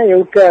 त्यहाँ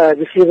एउटा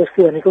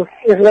विषयवस्तु भनेको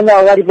यसभन्दा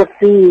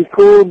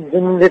अगाडिपट्टिको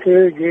जुन लेटर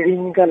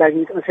ग्रेडिङका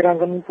लागि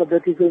अक्षराङ्कन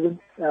पद्धतिको जुन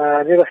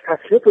व्यवस्था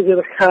थियो त्यो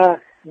व्यवस्था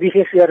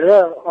विशेष गरेर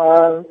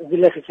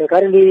जिल्ला शिक्षा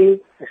कार्यालय,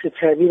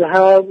 शिक्षा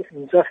विभाग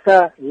जस्ता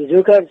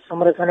हिजोका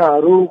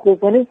संरचनाहरूको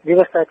पनि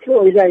व्यवस्था थियो।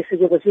 अहिले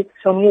आइसकेपछि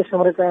संघीय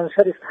संरचना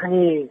अनुसार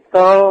स्थानीय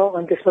तह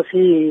अनि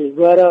त्यसपछि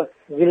गएर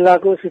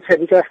जिल्लाको शिक्षा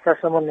विकासका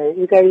समन्वय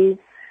इकाइ,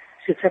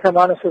 शिक्षाका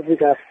मानव स्रोत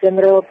विकास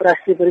केन्द्र,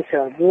 राष्ट्रिय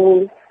परीक्षा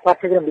बोर्ड,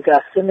 पाठ्यक्रम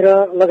विकास केन्द्र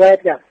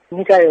लगायतका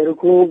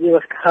निकायहरूको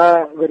व्यवस्था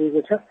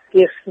गरिएको छ।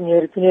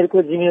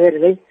 तिनीहरूको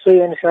जिम्मेवारीलाई सोही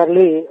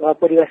अनुसारले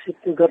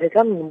परिभाषित गर्ने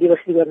काम,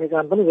 व्यवस्थित गर्ने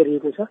काम पनि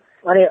गरिएको छ।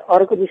 अनि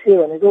अर्को विषय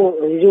भनेको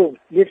हिजो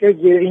लेटर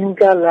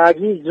ग्रेडिङका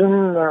लागि जुन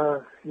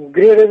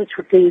ग्रेडहरू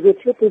छुट्याइएको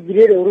थियो त्यो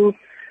ग्रेडहरू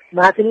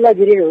माथिल्ला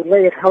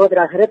ग्रेडहरूलाई यथावत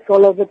राखेर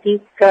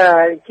तलपट्टिका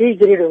केही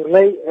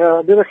ग्रेडहरूलाई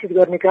व्यवस्थित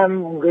गर्ने काम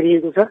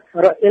गरिएको छ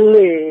र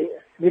यसले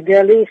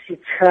विद्यालय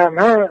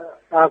शिक्षामा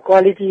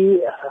क्वालिटी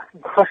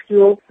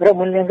खस्कियो र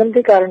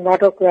मूल्याङ्कनकै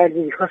कारणबाट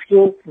क्वालिटी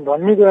खस्कियो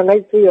भन्ने कुरालाई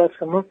केही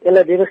हदसम्म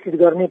यसलाई व्यवस्थित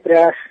गर्ने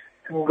प्रयास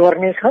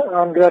गर्नेछ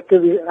र त्यो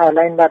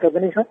लाइनबाट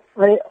पनि छ।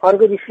 अनि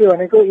अर्को विषय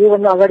भनेको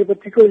योभन्दा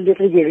अगाडिपट्टिको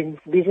लेटर ग्रेडिङ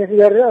विशेष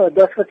गरेर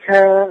 10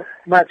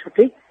 कक्षामा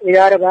छुट्टै,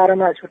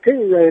 11-12मा छुट्टै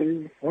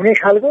हुने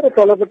खालको र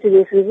तलपट्टि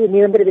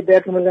निरन्तर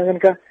विद्यार्थी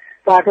मूल्याङ्कनका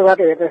पाटोबाट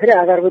हेर्दाखेरि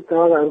आधारभूत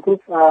तहहरूको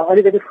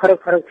अलिकति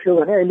फरक थियो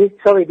भने अहिले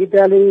सबै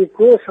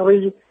विद्यालयको सबै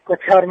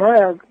कक्षाहरूमा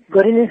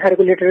गरिने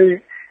खालको लेटर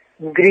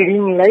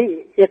ग्रेडिङलाई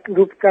एक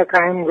रूपका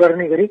कायम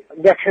गर्ने गरी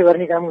व्याख्या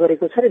गर्ने काम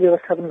गरेको छ र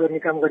व्यवस्थापन गर्ने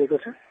काम गरेको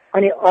छ।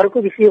 अनि अर्को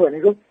विषय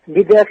भनेको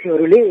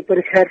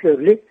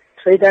परीक्षार्थीहरूले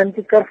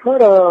सैद्धान्तिक तर्फ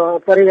र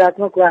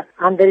प्रयोगात्मक वा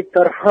आन्तरिक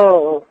तर्फ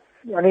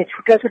अनि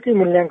छुट्टै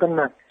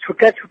मूल्याङ्कनमा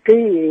छुट्टै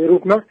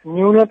रूपमा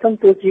न्यूनतम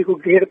तोकिएको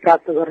ग्रेड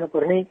प्राप्त गर्न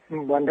पर्ने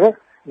भनेर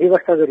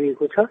व्यवस्था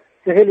गरिएको छ।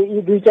 त्यसैले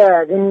यी दुईटा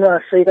जुन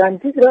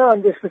सैद्धान्तिक र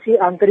त्यसपछि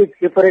आन्तरिक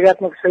यो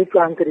प्रयोगात्मक सहितको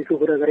आन्तरिकको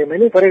कुरा गरेँ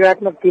मैले,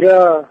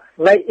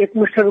 प्रयोगात्मकतिरलाई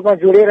एकमुष्ट रूपमा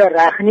जोडेर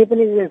राख्ने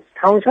पनि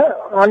ठाउँ छ।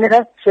 अन्यथा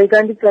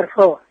सैद्धान्तिक तर्फ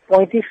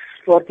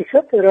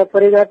 35% र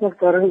प्रयोगात्मक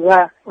तर्फ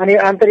अनि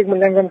आन्तरिक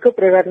मूल्याङ्कनको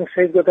प्रयोगात्मक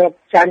सहितको त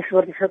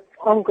 40%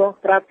 अङ्क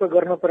प्राप्त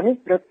गर्नुपर्ने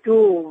र त्यो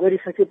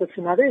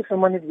गरिसकेपछि मात्रै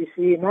सम्बन्धित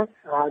विषयमा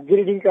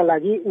ग्रेडिङका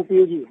लागि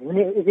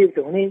उपयुक्त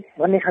हुने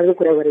भन्ने खालको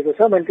कुरा गरेको छ।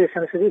 मैले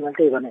त्यससँगसँगै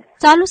त्यही भने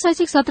चालू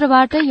शैक्षिक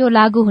सत्रबाट यो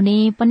लागू हुने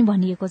पनि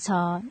भनिएको छ।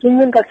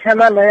 जुन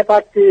कक्षामा नयाँ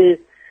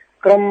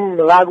पाठ्यक्रम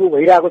लागू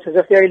भइरहेको छ,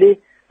 जस्तै अहिले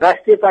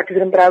राष्ट्रिय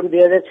पाठ्यक्रम प्रारूप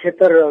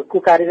 2076 को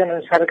कार्यान्वयन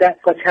अनुसारका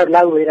कक्षाहरू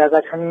लागू भइरहेका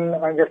छन्।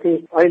 अनि जस्तै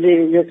अहिले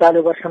यो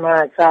चालू वर्षमा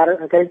 4,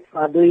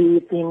 2,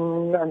 3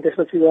 अनि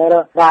त्यसपछि गएर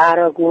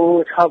 12 को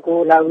 6 को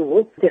लागू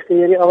हो। त्यस्तै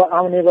गरी अब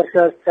आउने वर्ष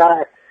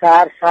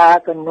 4,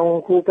 7,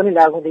 9 को पनि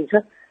लागू हुँदैछ।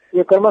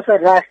 यो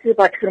क्रमशः राष्ट्रिय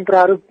पाठ्यक्रम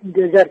प्रारूप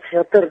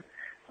 2076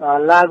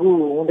 लागू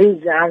हुँदै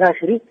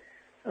जाँदाखेरि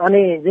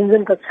अनि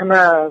जुन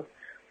कक्षामा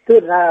त्यो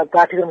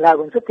पाठ्यक्रम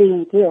लागू हुन्छ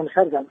त्यही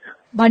अनुसार जान्छ।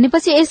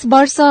 भनेपछि यस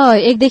वर्ष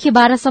 1 देखि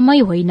 12 सम्मै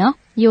होइन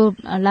यो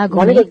लागू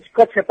हुने?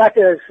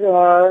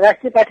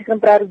 राष्ट्रिय पाठ्यक्रम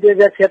प्रारूप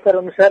 2076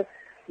 अनुसार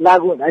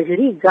लागू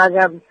हुँदाखेरि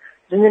जहाँ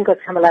जुन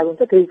कक्षामा लागू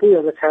हुन्छ त्यही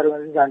अवस्थाहरू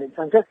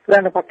जान्छ।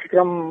 पुरानो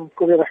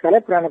पाठ्यक्रमको व्यवस्थालाई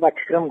पुरानो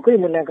पाठ्यक्रमकै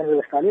मूल्याङ्कन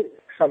व्यवस्थाले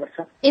समर्छ।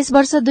 यस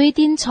वर्ष 2,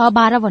 3, 6,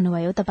 12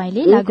 भन्नुभयो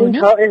तपाईँले लागू हुने?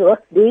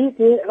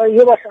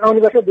 यो वर्ष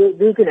आउने वर्ष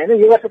 2, 3 होइन,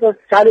 यो वर्ष त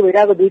चालू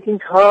भइरहेको 2, 3,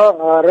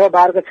 6 र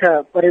 12 कक्षा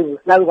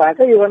लागू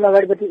भएको। योभन्दा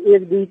अगाडिपट्टि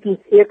 1, 2, 3,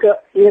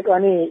 1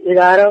 अनि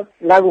 11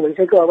 लागू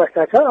भइसकेको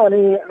अवस्था छ।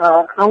 अनि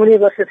आउने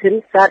वर्ष फेरि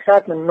 4,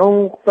 7,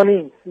 9 पनि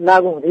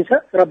लागू हुँदैछ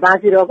र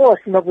बाँकी रहेको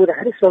 80मा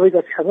पुग्दाखेरि सबै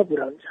कक्षामा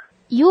पुरा हुन्छ।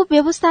 यो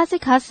व्यवस्था चाहिँ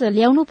खास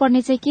ल्याउनु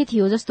पर्ने चाहिँ के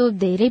थियो? जस्तो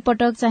धेरै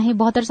पटक चाहिँ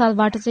 72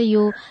 सालबाट चाहिँ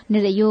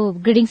यो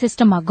ग्रेडिङ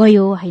सिस्टममा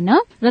गयो होइन,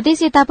 र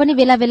त्यस यता पनि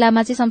बेला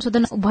बेलामा चाहिँ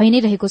संशोधन भइ नै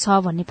रहेको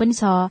छ भन्ने पनि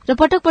छ, र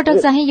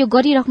पटक चाहिँ यो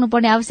गरिराख्नु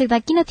पर्ने आवश्यकता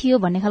किन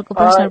थियो भन्ने खालको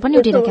प्रश्नहरू पनि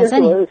उठिरहेको छ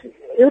नि।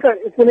 एउटा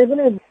कुनै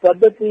पनि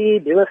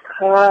पद्धति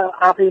व्यवस्था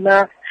आफैमा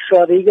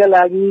सधैँका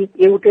लागि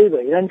एउटै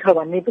भइरहन्छ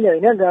भन्ने पनि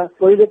होइन।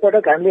 पहिलो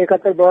पटक हामीले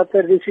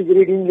 71-72देखि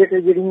ग्रेडिङ लेटर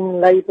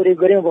ग्रेडिङलाई प्रयोग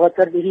गर्यौं,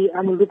 72देखि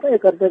आमूल रूपमा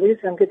 71देखि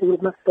सांकेतिक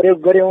रूपमा प्रयोग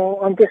गर्यौं।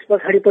 अनि त्यस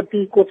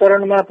पछाडिपट्टिको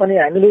चरणमा पनि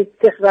हामीले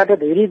त्यसबाट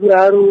धेरै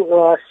कुराहरू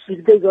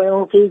सिक्दै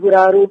गयौं, केही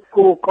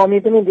कुराहरूको कमी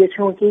पनि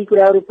देख्यौं, केही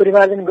कुराहरू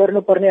परिमार्जन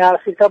गर्नुपर्ने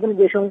आवश्यकता पनि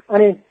देख्यौं।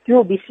 अनि त्यो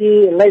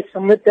विषयलाई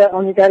समेत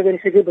अंगीकार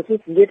गरिसकेपछि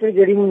लेटर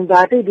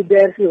ग्रेडिङबाटै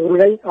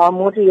विद्यार्थीहरूलाई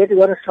मोटिभेट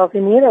गर्न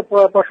सकिने र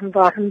पठन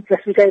पाठन र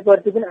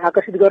सिकाइप्रति पनि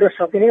आकर्षित गर्न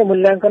सकिने र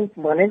मूल्याङ्कन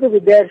भनेको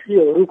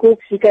विद्यार्थीहरूको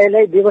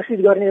सिकाइलाई व्यवस्थित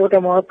गर्ने एउटा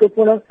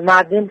महत्वपूर्ण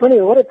माध्यम पनि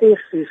हो र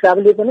त्यस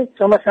हिसाबले पनि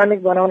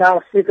समसामयिक बनाउन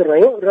आवश्यक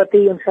रह्यो र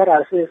त्यही अनुसार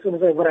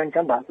बनाउने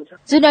काम भएको छ।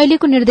 जुन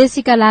अहिलेको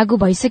निर्देशिका लागू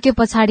भइसके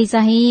पछाडि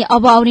चाहिँ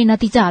अब आउने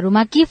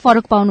नतिजाहरूमा के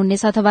फरक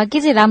पाउनुहुनेछ अथवा के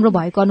चाहिँ राम्रो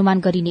भएको अनुमान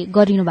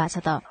गरिनु भएको छ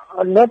त?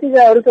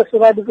 नतिजाहरू त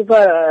स्वाभाविक रूपमा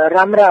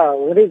राम्रा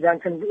हुँदै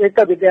जान्छन्। एक त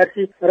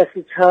विद्यार्थी र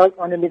शिक्षक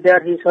अनि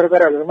विद्यार्थी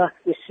सरकारहरूमा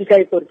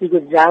सिकाइप्रतिको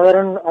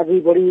जागरण अझै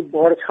बढी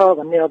बढ्छ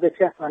भन्ने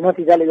अपेक्षा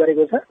नतिजाले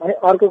गरेको छ। अनि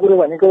अर्को कुरो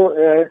भनेको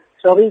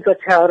सबै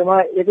कक्षाहरूमा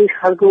एकै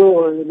खालको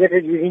लेटर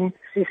ग्रेडिङ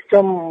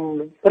सिस्टम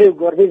प्रयोग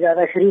गर्दै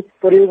जाँदाखेरि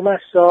प्रयोगमा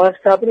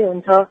सहजता पनि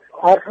हुन्छ,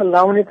 अर्थ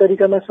लाउने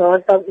तरिकामा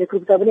सहजता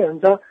एकरूपता पनि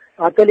हुन्छ।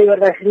 त्यसले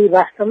गर्दाखेरि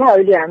वास्तवमा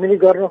अहिले हामीले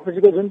गर्न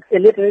खोजेको जुन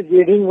लेटर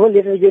ग्रेडिङ हो,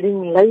 लेटर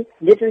ग्रेडिङलाई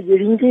लेटर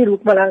ग्रेडिङकै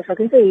रूपमा लान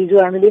सकिन्छ। हिजो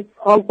हामीले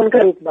अङ्कका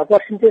रूपमा,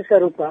 पर्सेन्टेजका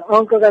रूपमा,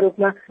 अङ्कका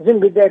रूपमा जुन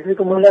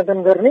विद्यार्थीको मूल्याङ्कन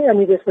गर्ने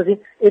अनि त्यसपछि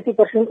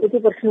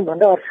 80%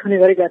 भन्दा अर्थ हुने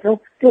गरेका छौँ,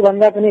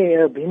 त्योभन्दा पनि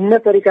भिन्न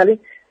तरिकाले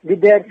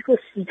विद्यार्थीको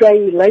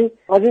सिकाइलाई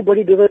अझै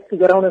बढी व्यवस्थित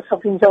गराउन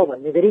सकिन्छ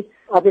भन्ने गरी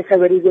अपेक्षा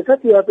गरिएको छ।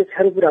 त्यो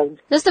अपेक्षाहरू पूरा हुन्छ।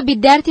 जस्तो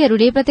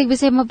विद्यार्थीहरूले प्रत्येक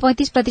विषयमा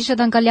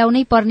 35% अंक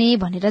ल्याउनै पर्ने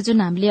भनेर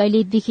जुन हामीले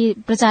अहिलेदेखि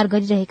प्रचार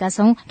गरिरहेका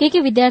छौं, के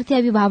विद्यार्थी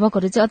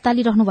अभिभावकहरू चाहिँ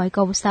अत्तालिरहनु भएको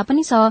अवस्था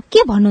पनि छ। के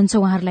भन्नुहुन्छ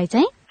उहाँहरूलाई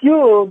चाहिँ? त्यो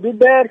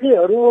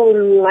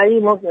विद्यार्थीहरूलाई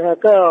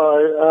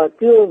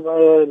त्यो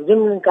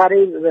जुन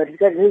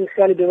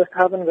कार्यले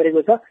व्यवस्थापन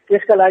गरेको छ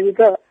त्यसका लागि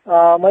त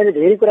मैले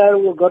धेरै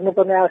कुराहरू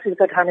गर्नुपर्ने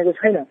आवश्यकता ठानेको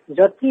छैन।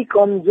 जति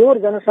कमजोर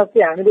जनशक्ति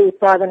हामीले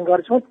उत्पादन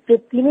गर्छौं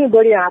त्यति नै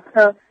बढी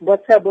आफ्ना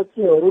बच्चा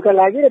बच्चीहरूका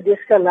लागि र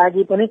देशका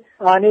लागि पनि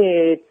अनि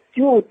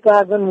त्यो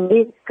उत्पादनले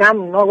काम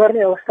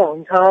नगर्ने अवस्था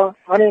हुन्छ।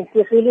 अनि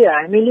त्यसैले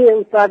हामीले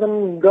उत्पादन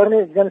गर्ने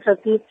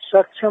जनशक्ति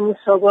सक्षम,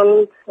 सबल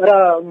र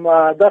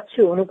दक्ष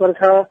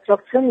हुनुपर्छ।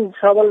 सक्षम,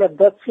 सबल र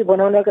दक्ष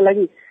बनाउनका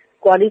लागि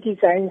क्वालिटी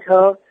चाहिन्छ।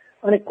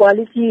 अनि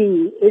क्वालिटी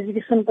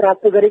एजुकेसन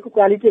प्राप्त गरेको,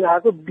 क्वालिटी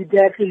भएको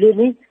विद्यार्थीले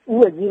नै ऊ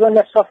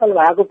जीवनमा सफल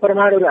भएको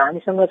प्रमाणहरू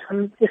हामीसँग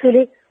छन्।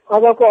 त्यसैले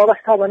अबको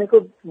अवस्था भनेको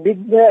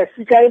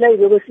सिकाइलाई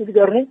व्यवस्थित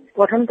गर्ने,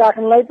 पठन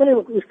पाठनलाई पनि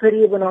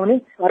स्तरीय बनाउने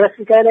र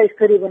सिकाइलाई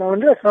स्तरीय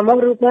बनाउने र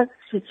समग्र रूपमा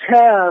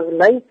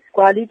शिक्षालाई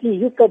क्वालिटी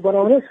युक्त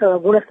बनाउने,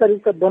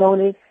 गुणस्तरयुक्त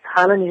बनाउने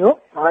थालनी हो।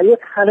 यो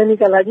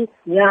थालनीका लागि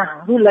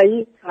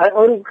यहाँहरूलाई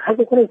अरू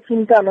खालको कुनै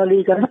चिन्ता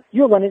नलिइकन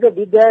यो भनेको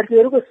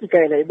विद्यार्थीहरूको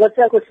सिकाइलाई,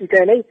 बच्चाको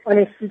सिकाइलाई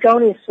अनि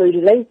सिकाउने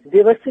शैलीलाई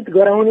व्यवस्थित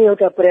गराउने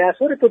एउटा प्रयास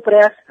हो र त्यो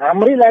प्रयास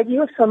हाम्रै लागि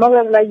हो,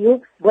 समग्रका लागि हो,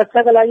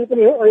 बच्चाका लागि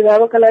पनि हो,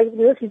 अभिभावकका लागि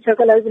पनि हो,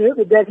 शिक्षकका लागि पनि हो,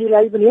 विद्यार्थीका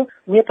लागि पनि हो,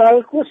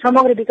 नेपालको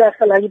समग्र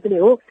विकासका लागि पनि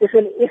हो।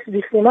 त्यसैले यस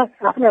विषयमा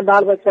आफ्ना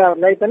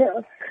बालबच्चाहरूलाई पनि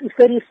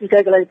स्तरीय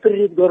सिकाइका लागि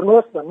प्रेरित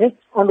गर्नुहोस् भन्ने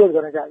अनुरोध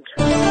गर्न चाहन्छु।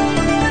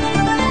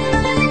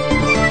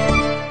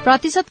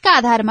 प्रतिशतका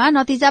आधारमा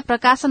नतिजा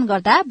प्रकाशन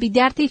गर्दा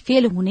विद्यार्थी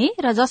फेल हुने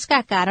र जसका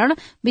कारण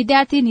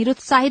विद्यार्थी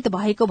निरुत्साहित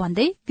भएको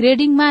भन्दै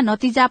ग्रेडिङमा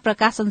नतिजा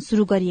प्रकाशन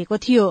शुरू गरिएको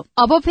थियो।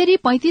 अब फेरि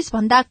 35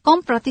 भन्दा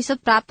कम प्रतिशत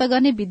प्राप्त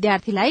गर्ने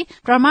विद्यार्थीलाई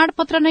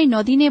प्रमाणपत्र नै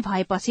नदिने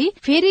भएपछि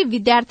फेरि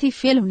विद्यार्थी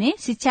फेल हुने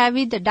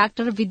शिक्षाविद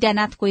डाक्टर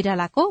विद्यानाथ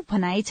कोइरालाको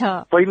भनाइ छ।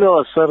 पहिलो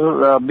असर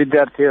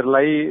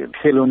विद्यार्थीहरूलाई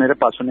फेल हुने र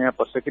पास हुने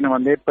पर्छ,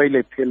 किनभने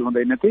पहिले फेल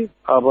हुँदैन थिए,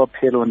 अब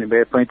फेल हुने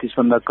भए 35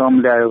 भन्दा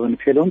कम ल्यायो भने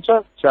फेल हुन्छ,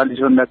 40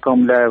 भन्दा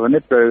कम ल्यायो भने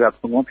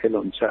प्रयोगात्मकमा फेल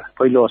हुन्छ।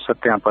 पहिलो असर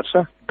त्यहाँ पर्छ।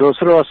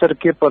 दोस्रो असर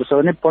के पर्छ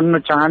भने पढ्न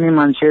चाहने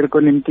मान्छेहरूको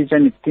निम्ति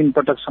चाहिँ 3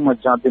 पटकसम्म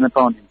जाँच दिन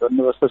पाउने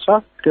बन्दोबस्त छ,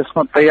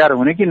 त्यसमा तयार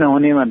हुने कि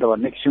नहुने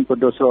भन्ने किसिमको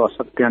दोस्रो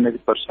असर त्यहाँनिर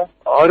पर्छ।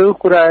 अरू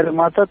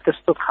कुराहरूमा त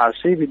त्यस्तो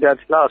खासै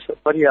विद्यार्थीलाई असर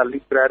परिहाल्ने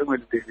कुराहरू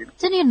मैले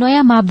देख्दिनँ। यो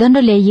नयाँ मापदण्ड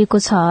ल्याइएको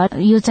छ,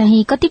 यो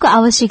चाहिँ कतिको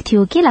आवश्यक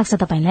थियो, के लाग्छ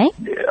तपाईँलाई?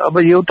 अब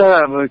एउटा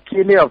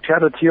केले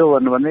अप्ठ्यारो थियो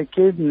भन्ने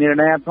के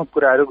निर्णयात्मक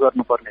कुराहरू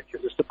गर्नुपर्ने थियो,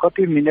 जस्तो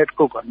कति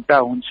मिनटको घण्टा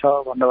हुन्छ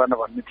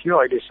भन्ने थियो,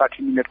 अहिले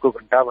 60 मिनटको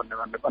घण्टा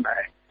भन्ने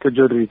बनाए, त्यो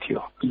जरुरी थियो।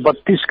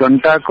 32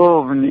 घण्टाको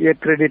 1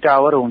 क्रेडिट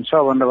आवर हुन्छ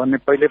भन्ने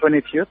पहिले पनि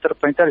थियो, तर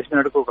 45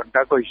 मिनटको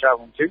घण्टाको हिसाब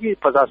हुन्थ्यो कि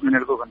 50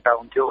 मिनटको घण्टा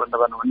हुन्थ्यो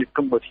भन्ने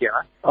टुङ्गो थिएन।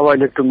 अब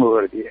अहिले टुङ्गो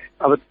गरिदिए।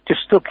 अब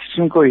त्यस्तो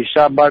किसिमको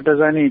हिसाबबाट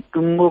चाहिँ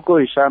टुङ्गोको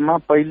हिसाबमा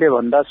पहिले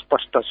भन्दा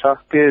स्पष्ट छ,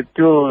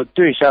 त्यो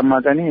हिसाबमा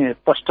चाहिँ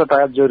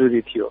स्पष्टता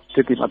जरुरी थियो,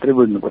 त्यति मात्रै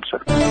बुझ्नुपर्छ।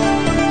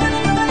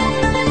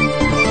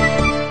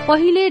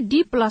 पहिले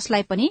D+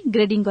 पनि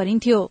ग्रेडिङ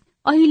गरिन्थ्यो,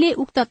 अहिले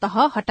उक्त तह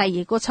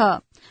हटाइएको छ।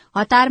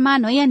 हतारमा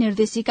नयाँ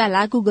निर्देशिका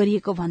लागू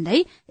गरिएको भन्दै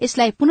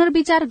यसलाई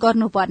पुनर्विचार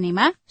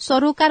गर्नुपर्नेमा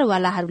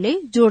सरोकारवालाहरूले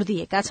जोड़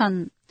दिएका छन्।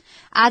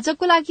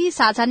 आजको लागि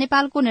साझा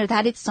नेपालको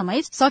निर्धारित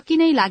समय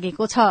सकिनै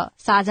लागेको छ।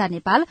 साझा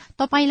नेपाल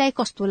तपाईंलाई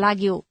कस्तो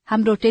लाग्यो?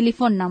 हाम्रो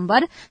टेलिफोन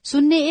नम्बर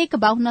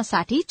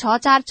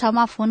 015260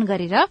 मा फोन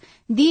गरेर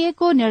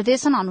दिएको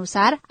निर्देशन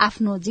अनुसार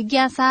आफ्नो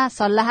जिज्ञासा,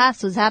 सल्लाह,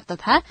 सुझाव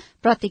तथा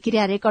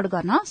प्रतिक्रिया रेकर्ड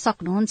गर्न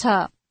सक्नुहुन्छ।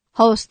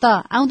 हवस् त,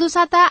 आउँदो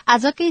साता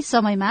आजकै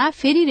समयमा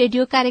फेरि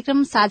रेडियो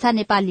कार्यक्रम साझा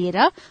नेपाल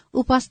लिएर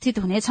उपस्थित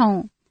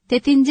हुनेछौं।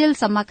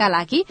 त्यतिन्जेलसम्मका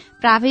लागि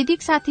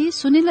प्राविधिक साथी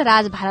सुनिल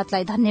राज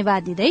भारतलाई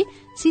धन्यवाद दिँदै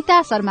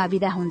सीता शर्मा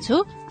बिदा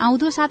हुन्छु।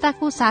 आउँदो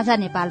साताको साझा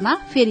नेपालमा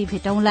फेरि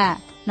भेटौंला।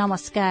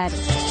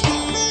 नमस्कार।